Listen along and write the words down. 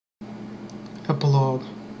Epilogue.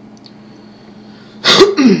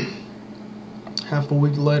 Half a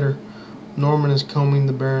week later, Norman is combing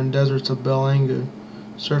the barren deserts of Belangu,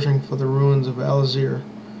 searching for the ruins of Al-Azir.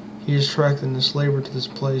 He is tracked and enslaved to this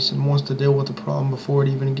place and wants to deal with the problem before it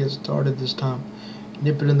even gets started this time.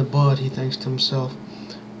 Nip it in the bud, he thinks to himself.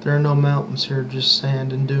 There are no mountains here, just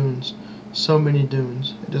sand and dunes. So many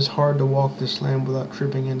dunes. It is hard to walk this land without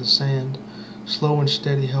tripping into sand. Slow and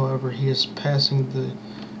steady, however, he is passing the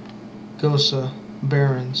Gosa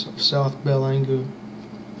barrens of South Belangu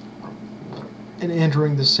and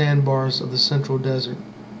entering the sandbars of the central desert.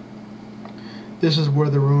 This is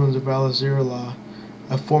where the ruins of Al-Azir lie,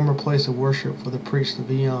 a former place of worship for the priests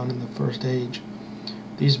of Eon in the First Age.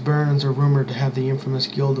 These barons are rumored to have the infamous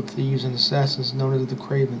guild of thieves and assassins known as the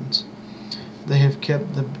Cravens. They have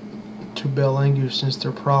kept to Belangu since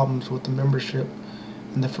their problems with the membership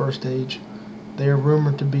in the First Age. They are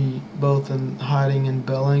rumored to be both in hiding in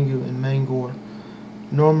Belangu and Mangor.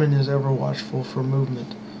 Norman is ever watchful for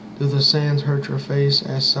movement. Do the sands hurt your face?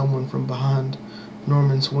 Asks someone from behind.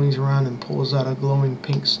 Norman swings around and pulls out a glowing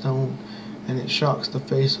pink stone, and it shocks the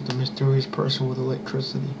face of the mysterious person with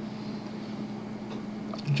electricity.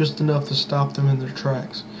 Just enough to stop them in their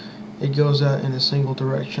tracks. It goes out in a single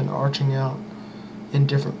direction, arching out in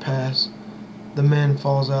different paths. The man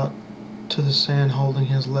falls out to the sand, holding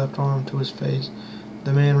his left arm to his face.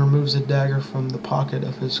 The man removes a dagger from the pocket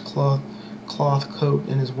of his cloth coat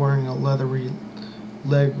and is wearing leathery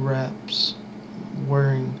leg wraps.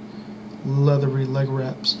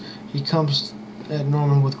 He comes at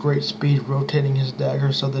Norman with great speed, rotating his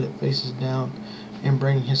dagger so that it faces down and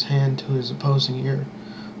bringing his hand to his opposing ear.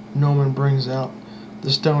 Norman brings out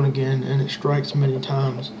the stone again, and it strikes many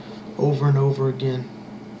times, over and over again.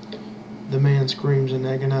 The man screams in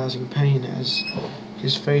agonizing pain as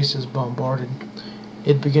his face is bombarded.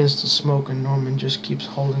 It begins to smoke, and Norman just keeps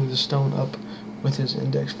holding the stone up with his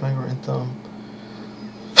index finger and thumb.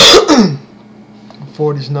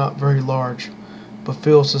 For it is not very large, but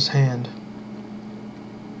fills his hand.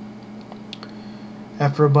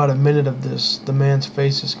 After about a minute of this, the man's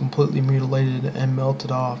face is completely mutilated and melted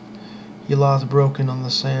off. He lies broken on the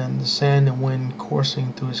sand and wind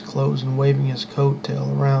coursing through his clothes and waving his coat tail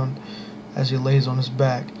around as he lays on his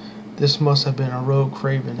back. This must have been a rogue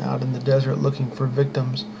craven out in the desert looking for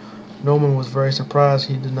victims. Norman was very surprised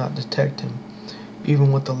he did not detect him,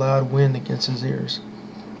 even with the loud wind against his ears.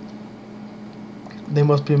 They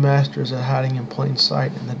must be masters at hiding in plain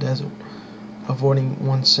sight in the desert, avoiding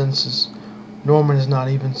one's senses. Norman is not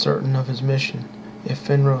even certain of his mission, if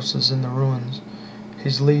Fenros is in the ruins.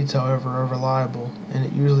 His leads, however, are reliable, and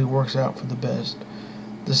it usually works out for the best.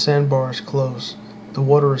 The sandbar is close. The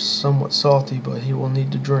water is somewhat salty, but he will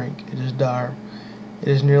need to drink. It is dire. It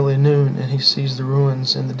is nearly noon, and he sees the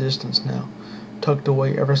ruins in the distance now, tucked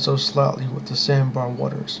away ever so slightly with the sandbar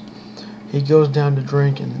waters. He goes down to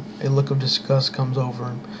drink, and a look of disgust comes over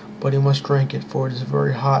him, but he must drink it, for it is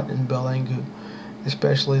very hot in Belangu,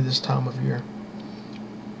 especially this time of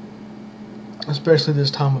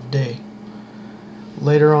day.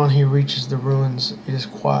 Later on he reaches the ruins. It is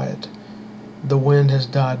quiet. The wind has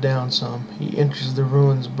died down some. He enters the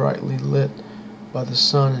ruins brightly lit by the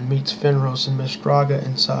sun and meets Fenros and Mistraga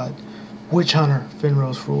inside. "Witch hunter!"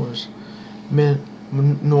 Fenros roars.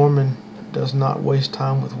 Norman does not waste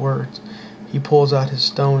time with words. He pulls out his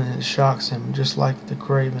stone and it shocks him, just like the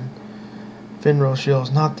craven. Fenros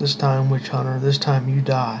yells, "Not this time, witch hunter. This time you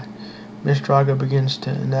die." Mistraga begins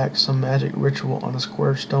to enact some magic ritual on a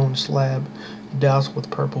square stone slab, doused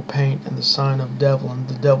with purple paint and the sign of Devlin,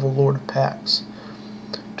 the Devil Lord of Pax.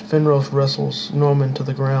 Fenros wrestles Norman to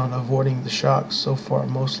the ground, avoiding the shocks so far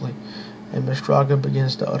mostly, and Mistraga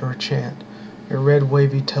begins to utter a chant. A red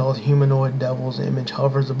wavy-tailed humanoid devil's image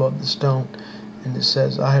hovers above the stone, and it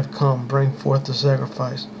says, "I have come, bring forth the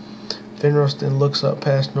sacrifice." Fenros then looks up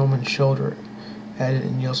past Norman's shoulder at it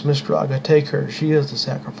and yells, "Mistraga, take her, she is the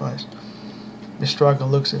sacrifice." Mistraga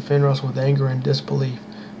looks at Fenros with anger and disbelief.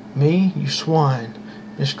 "Me? You swine!"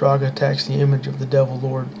 Mistraga attacks the image of the Devil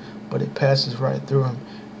Lord, but it passes right through him.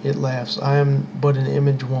 It laughs. "I am but an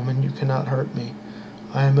image woman, you cannot hurt me.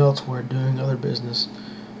 I am elsewhere doing other business."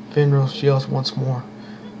 Fenros yells once more,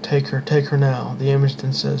 take her now." The image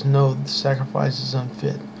then says, "No, the sacrifice is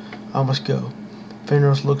unfit. I must go."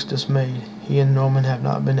 Fenros looks dismayed. He and Norman have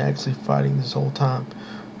not been actually fighting this whole time.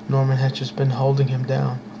 Norman has just been holding him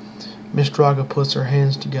down. Mistraga puts her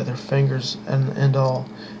hands together, fingers and all,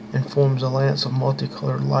 and forms a lance of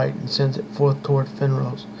multicolored light and sends it forth toward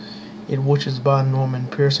Fenros. It whooshes by Norman,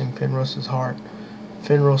 piercing Fenros' heart.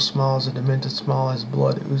 Fenros smiles a demented smile as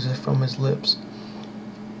blood oozes from his lips.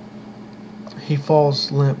 He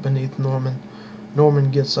falls limp beneath Norman.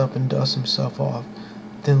 Norman gets up and dusts himself off,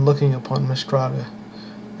 then looking upon Mistraga.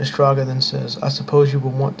 Mistraga then says, I suppose you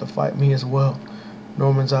will want to fight me as well.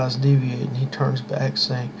 Norman's eyes deviate and he turns back,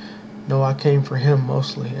 saying, No, I came for him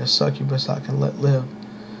mostly. As succubus I can let live.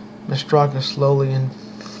 Mistraga slowly and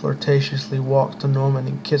flirtatiously walks to Norman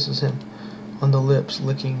and kisses him on the lips,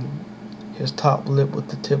 licking his top lip with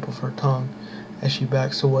the tip of her tongue as she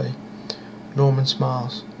backs away. Norman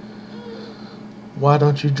smiles. Why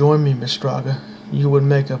don't you join me, Mistraga? You would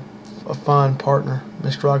make a fine partner.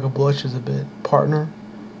 Mistraga blushes a bit. Partner?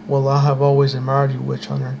 Well, I have always admired you, witch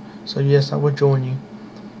hunter, so yes, I would join you.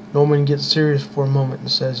 Norman gets serious for a moment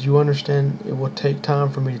and says, You understand it will take time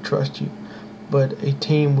for me to trust you, but a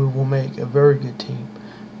team we will make, a very good team.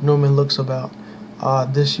 Norman looks about. Ah,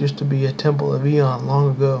 this used to be a temple of Eon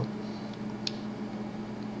long ago.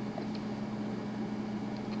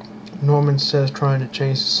 Norman says, trying to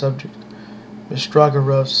change the subject. Mistraga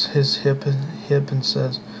rubs his hip and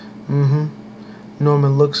says,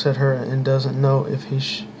 Norman looks at her and doesn't know if he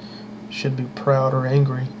should be proud or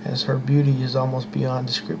angry, as her beauty is almost beyond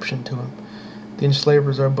description to him. The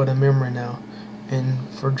enslavers are but a memory now, and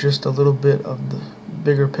for just a little bit of the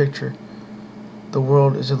bigger picture, the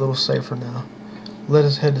world is a little safer now. Let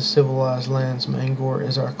us head to civilized lands. Mangor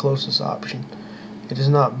is our closest option. It is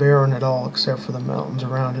not barren at all except for the mountains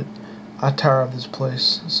around it. I tire of this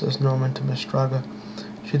place, says Norman to Mistraga.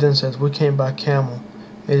 She then says, We came by camel.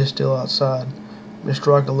 It is still outside.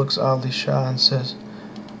 Mistraga looks oddly shy and says,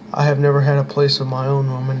 I have never had a place of my own,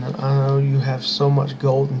 Norman, and I know you have so much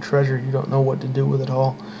gold and treasure you don't know what to do with it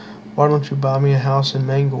all. Why don't you buy me a house in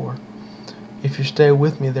Mangor? If you stay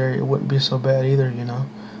with me there, it wouldn't be so bad either, you know.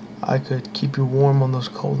 I could keep you warm on those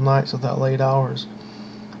cold nights without late hours.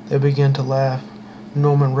 They begin to laugh,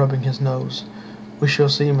 Norman rubbing his nose. We shall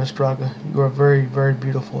see, Mistraga. You are very, very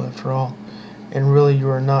beautiful after all, and really you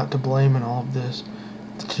are not to blame in all of this.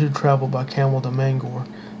 The two travel by camel to Mangor,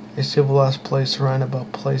 a civilized place surrounded by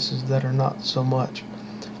places that are not so much.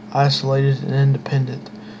 Isolated and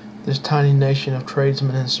independent, this tiny nation of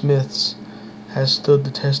tradesmen and smiths has stood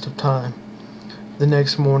the test of time. The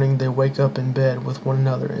next morning they wake up in bed with one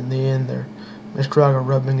another in the inn there, Mistraga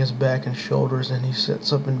rubbing his back and shoulders, and he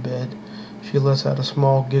sits up in bed. She lets out a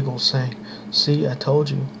small giggle, saying, See, I told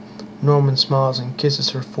you. Norman smiles and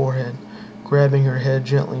kisses her forehead, grabbing her head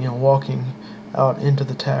gently and walking out into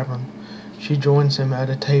the tavern. She joins him at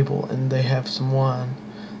a table, and they have some wine.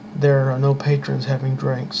 There are no patrons having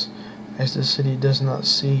drinks, as the city does not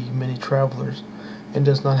see many travelers, and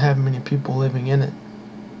does not have many people living in it.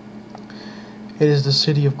 It is the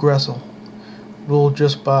city of Gressel, ruled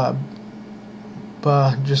just by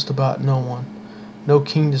just about no one. No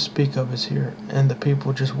king to speak of is here, and the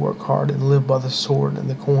people just work hard and live by the sword and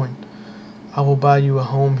the coin. I will buy you a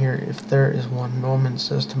home here if there is one, Norman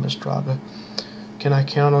says to Mistraga. Can I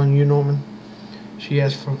count on you, Norman? She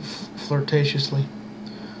asks flirtatiously.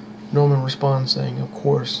 Norman responds, saying, Of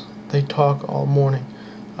course. They talk all morning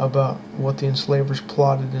about what the enslavers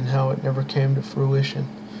plotted and how it never came to fruition.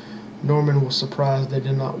 Norman was surprised they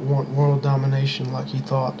did not want world domination like he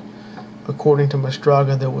thought. According to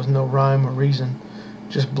Mistraga, there was no rhyme or reason,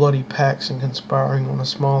 just bloody pacts and conspiring on a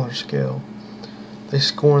smaller scale. They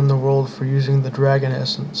scorned the world for using the dragon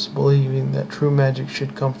essence, believing that true magic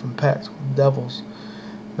should come from pacts with devils.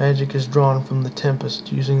 Magic is drawn from the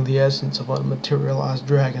Tempest, using the essence of unmaterialized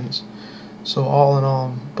dragons. So all in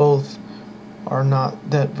all, both are not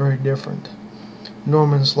that very different.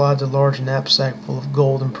 Norman slides a large knapsack full of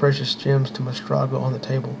gold and precious gems to Mistraga on the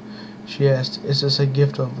table. She asks, Is this a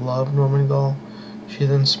gift of love, Norman Gall? She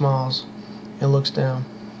then smiles and looks down.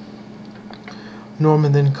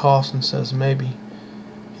 Norman then coughs and says, Maybe.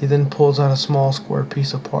 He then pulls out a small square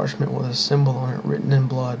piece of parchment with a symbol on it written in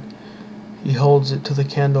blood. He holds it to the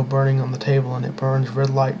candle burning on the table, and it burns.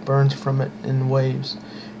 Red light burns from it in waves.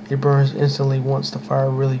 It burns instantly once the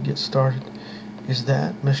fire really gets started. Is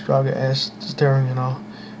that? Mistraga asked, staring in awe.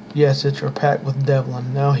 Yes, it's your pact with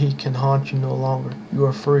Devlin. Now he can haunt you no longer. You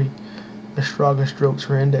are free. Mistraga strokes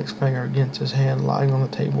her index finger against his hand lying on the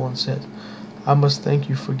table and says, I must thank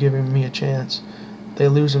you for giving me a chance. They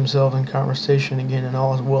lose themselves in conversation again, and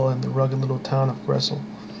all is well in the rugged little town of Gressel.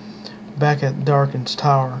 Back at Darkin's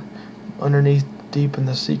tower, underneath, deep in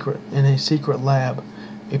a secret lab,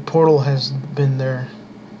 a portal has been there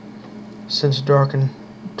since Darkin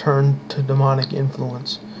turned to demonic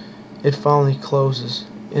influence. It finally closes,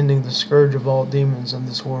 ending the scourge of all demons in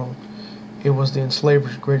this world. It was the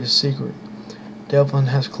enslaver's greatest secret. Devlin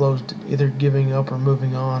has closed it, either giving up or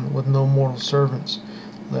moving on, with no mortal servants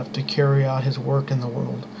left to carry out his work in the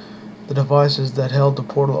world. The devices that held the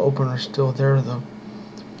portal open are still there, though.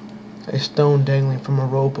 A stone dangling from a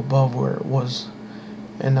rope above where it was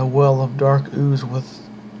and a well of dark ooze with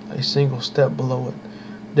a single step below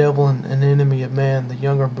it. Devil and an enemy of man, the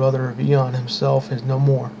younger brother of Eon himself, is no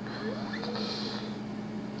more.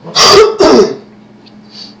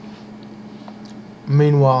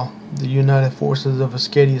 Meanwhile, the united forces of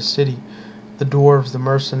Ascadia's city, the dwarves, the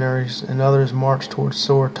mercenaries, and others march towards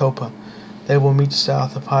Soratopa. They will meet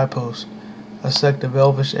south of Hypos. A sect of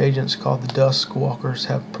elvish agents called the Duskwalkers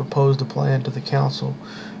have proposed a plan to the council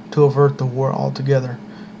to avert the war altogether,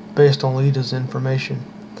 based on Lita's information.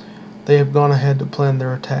 They have gone ahead to plan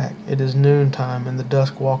their attack. It is noontime, and the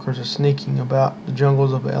Duskwalkers are sneaking about the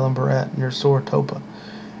jungles of Elenbarat near Soratopa.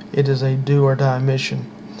 It is a do-or-die mission.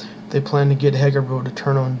 They plan to get Hegerbro to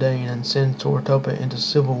turn on Dane and send Soratopa into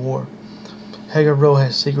civil war. Hegerbro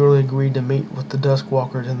has secretly agreed to meet with the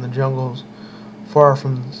Duskwalkers in the jungles far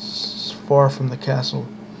from the castle.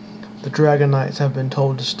 The Dragon Knights have been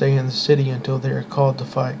told to stay in the city until they are called to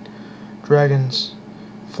fight. Dragons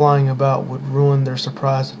flying about would ruin their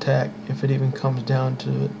surprise attack if it even comes down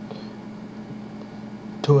to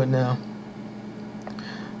it now.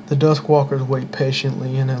 The Duskwalkers wait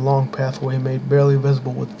patiently in a long pathway made barely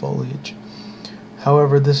visible with foliage.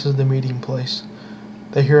 However, this is the meeting place.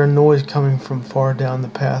 They hear a noise coming from far down the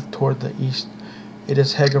path toward the east. It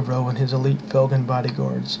is Hegerbro and his elite Felgen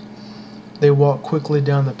bodyguards. They walk quickly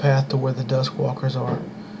down the path to where the Duskwalkers are.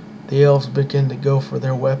 The elves begin to go for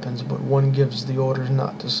their weapons, but one gives the orders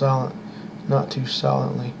not too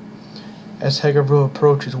silently. As Hegerbro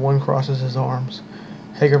approaches, one crosses his arms.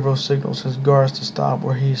 Hegerbro signals his guards to stop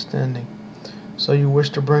where he is standing. "So you wish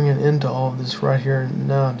to bring an end to all of this right here and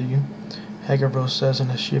now, do you?" Hegerbro says in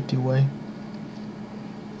a shifty way.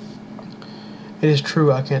 "It is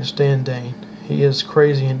true I can't stand Dane. He is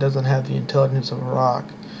crazy and doesn't have the intelligence of a rock.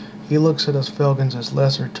 He looks at us Felgens as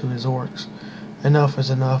lesser to his orcs. Enough is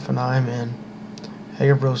enough, and I am in,"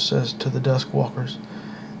 Hegerbro says to the Duskwalkers.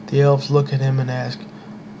 The elves look at him and ask,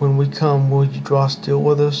 "When we come, will you draw steel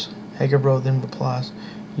with us?" Hegerbro then replies,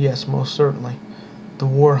 "Yes, most certainly. The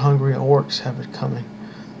war-hungry orcs have it coming.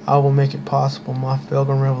 I will make it possible. My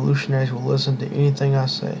Felgen revolutionaries will listen to anything I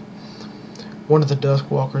say." One of the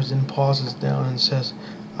Duskwalkers then pauses down and says,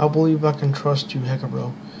 "I believe I can trust you,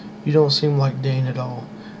 Hegerbro. You don't seem like Dane at all.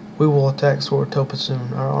 We will attack Soratopa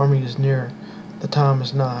soon. Our army is near. The time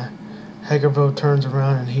is nigh." Hegerbro turns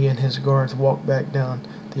around and he and his guards walk back down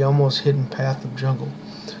the almost hidden path of jungle,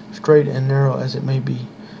 straight and narrow as it may be.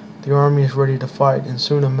 The army is ready to fight, and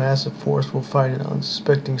soon a massive force will fight an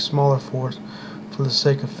unsuspecting smaller force for the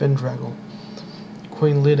sake of Fendraggle.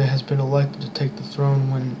 Queen Lita has been elected to take the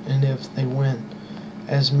throne when and if they win,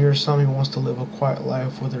 as Mirsami wants to live a quiet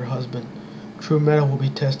life with her husband. True metal will be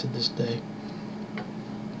tested this day.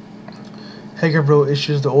 Hegerbro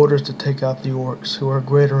issues the orders to take out the orcs, who are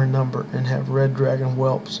greater in number and have red dragon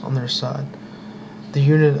whelps on their side. The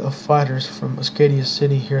unit of fighters from Ascadia's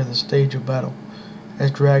city hear the stage of battle,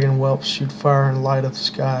 as dragon whelps shoot fire and light up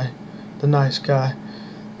the night sky.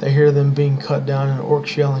 They hear them being cut down and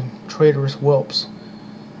orcs yelling, "Traitorous whelps!"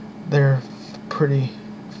 They're pretty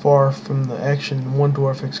far from the action, and one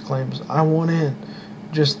dwarf exclaims, "I want in!"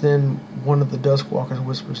 Just then, one of the Duskwalkers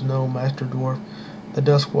whispers, "No, Master Dwarf." The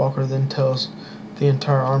Duskwalker then tells the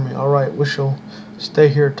entire army, "All right, we shall stay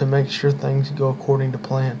here to make sure things go according to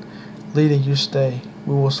plan. Lita, you stay.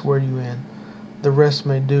 We will swear you in. The rest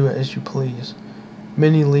may do as you please.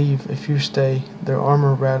 Many leave if you stay. Their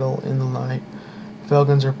armor rattle in the night.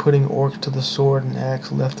 Felgens are putting orcs to the sword and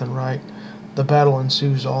axe left and right. The battle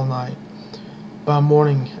ensues all night." By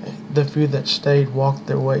morning, the few that stayed walked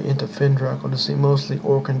their way into Fendraggle to see mostly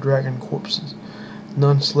orc and dragon corpses.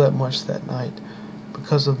 None slept much that night,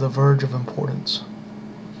 because of the verge of importance.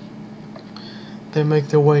 They make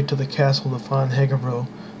their way to the castle to find Hegerbro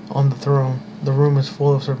on the throne. The room is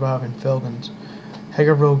full of surviving Felgens.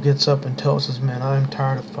 Hegerbro gets up and tells his men, "I am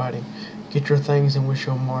tired of fighting. Get your things and we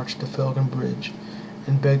shall march to Felgen Bridge,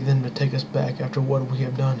 and beg them to take us back after what we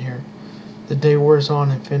have done here." The day wears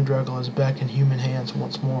on and Fendraggle is back in human hands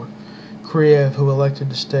once more. Kriev, who elected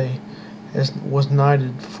to stay, was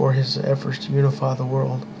knighted for his efforts to unify the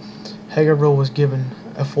world. Hegerbro was given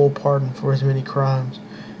a full pardon for his many crimes,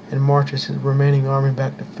 and marches his remaining army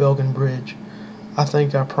back to Felgen Bridge. "I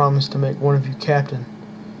think I promised to make one of you captain."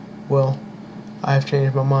 "Well, I have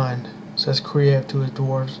changed my mind," says Kriev to his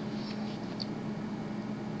dwarves.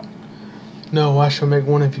 "No, I shall make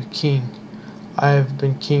one of you king. I have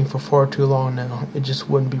been king for far too long now. It just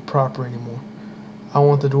wouldn't be proper anymore. I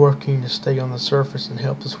want the Dwarf King to stay on the surface and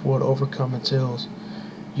help this world overcome its ills,"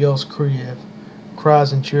 yells Kriev.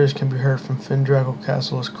 Cries and cheers can be heard from Fendraggle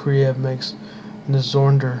Castle as Kriev makes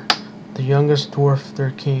Nazornder, the youngest dwarf,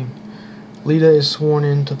 their king. Leda is sworn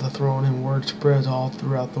in to the throne, and word spreads all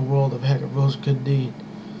throughout the world of Hecaril's good deed.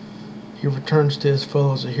 He returns to his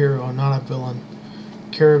fellows a hero and not a villain.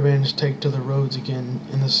 Caravans take to the roads again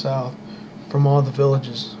in the south from all the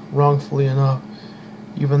villages, wrongfully enough,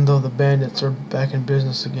 even though the bandits are back in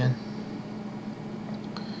business again.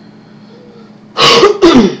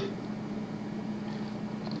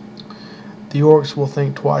 The orcs will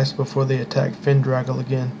think twice before they attack Findraggle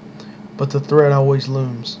again, but the threat always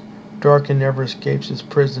looms. Darkin never escapes his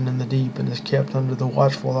prison in the deep and is kept under the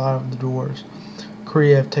watchful eye of the dwarves.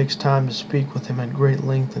 Kriev takes time to speak with him at great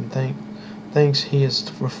length and thinks he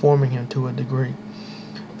is reforming him to a degree.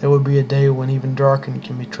 There will be a day when even Darkin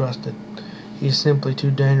can be trusted. He is simply too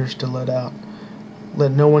dangerous to let out. Let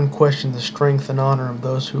no one question the strength and honor of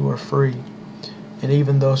those who are free, and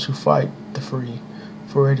even those who fight the free,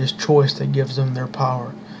 for it is choice that gives them their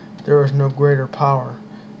power. There is no greater power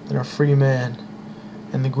than a free man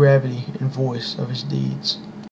and the gravity and voice of his deeds.